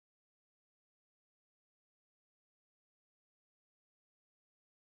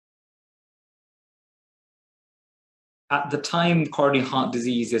At the time coronary heart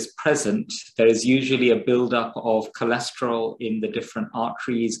disease is present, there is usually a buildup of cholesterol in the different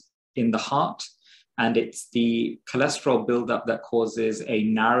arteries in the heart. And it's the cholesterol buildup that causes a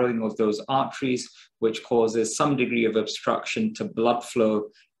narrowing of those arteries, which causes some degree of obstruction to blood flow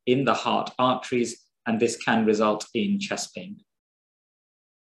in the heart arteries, and this can result in chest pain.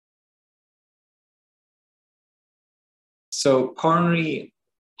 So coronary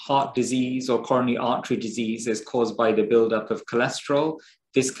heart disease or coronary artery disease is caused by the buildup of cholesterol.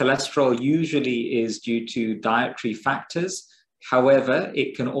 This cholesterol usually is due to dietary factors. However,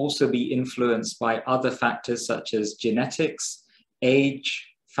 it can also be influenced by other factors such as genetics,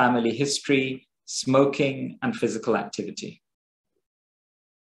 age, family history, smoking, and physical activity.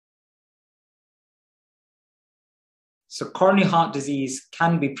 So coronary heart disease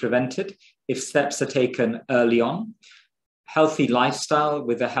can be prevented if steps are taken early on. Healthy lifestyle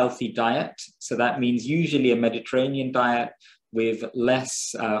with a healthy diet. So that means usually a Mediterranean diet with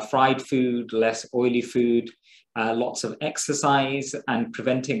less fried food, less oily food, lots of exercise, and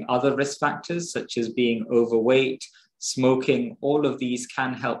preventing other risk factors such as being overweight, smoking. All of these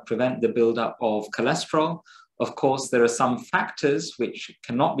can help prevent the buildup of cholesterol. Of course, there are some factors which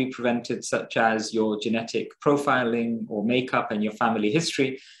cannot be prevented, such as your genetic profiling or makeup and your family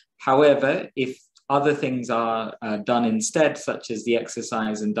history. However, if other things are done instead, such as the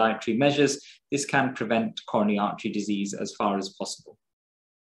exercise and dietary measures, this can prevent coronary artery disease as far as possible.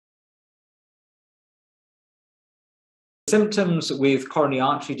 Symptoms with coronary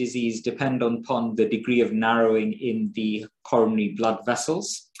artery disease depend upon the degree of narrowing in the coronary blood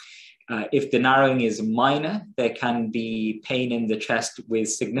vessels. If the narrowing is minor, there can be pain in the chest with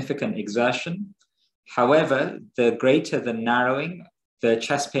significant exertion. However, the greater the narrowing, the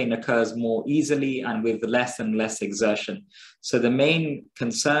chest pain occurs more easily and with less and less exertion. So the main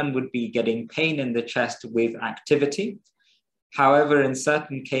concern would be getting pain in the chest with activity. However, in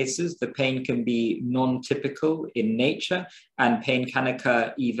certain cases, the pain can be non-typical in nature, and pain can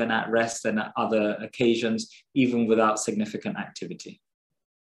occur even at rest and at other occasions, even without significant activity.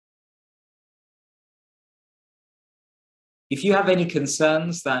 If you have any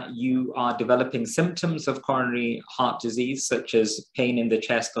concerns that you are developing symptoms of coronary heart disease, such as pain in the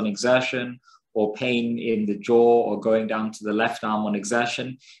chest on exertion, or pain in the jaw, or going down to the left arm on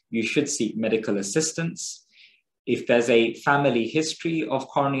exertion, you should seek medical assistance. If there's a family history of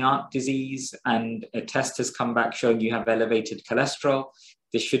coronary heart disease and a test has come back showing you have elevated cholesterol,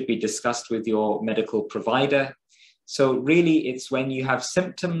 this should be discussed with your medical provider. So really, it's when you have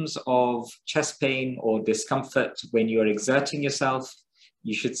symptoms of chest pain or discomfort when you are exerting yourself,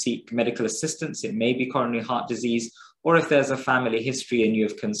 you should seek medical assistance. It may be coronary heart disease, or if there's a family history and you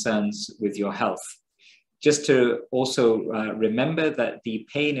have concerns with your health. Just to also remember that the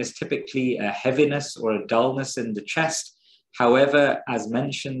pain is typically a heaviness or a dullness in the chest. However, as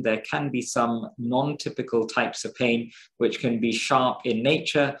mentioned, there can be some non-typical types of pain, which can be sharp in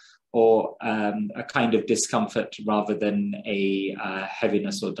nature, or a kind of discomfort rather than a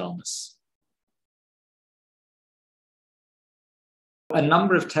heaviness or dullness. A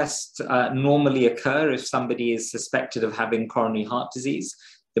number of tests normally occur if somebody is suspected of having coronary heart disease.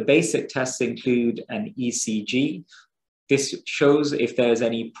 The basic tests include an ECG. This shows if there's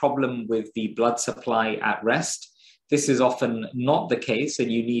any problem with the blood supply at rest. This is often not the case,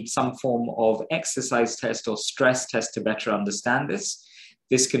 and you need some form of exercise test or stress test to better understand this.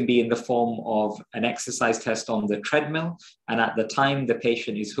 This can be in the form of an exercise test on the treadmill, and at the time the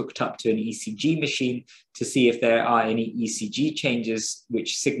patient is hooked up to an ECG machine to see if there are any ECG changes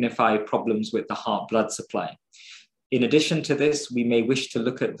which signify problems with the heart blood supply. In addition to this, we may wish to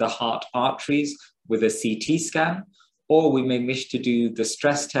look at the heart arteries with a CT scan, or we may wish to do the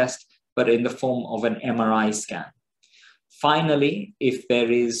stress test, but in the form of an MRI scan. Finally, if there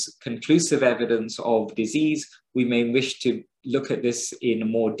is conclusive evidence of disease, we may wish to look at this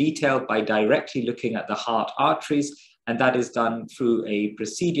in more detail by directly looking at the heart arteries, and that is done through a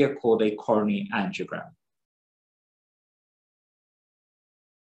procedure called a coronary angiogram.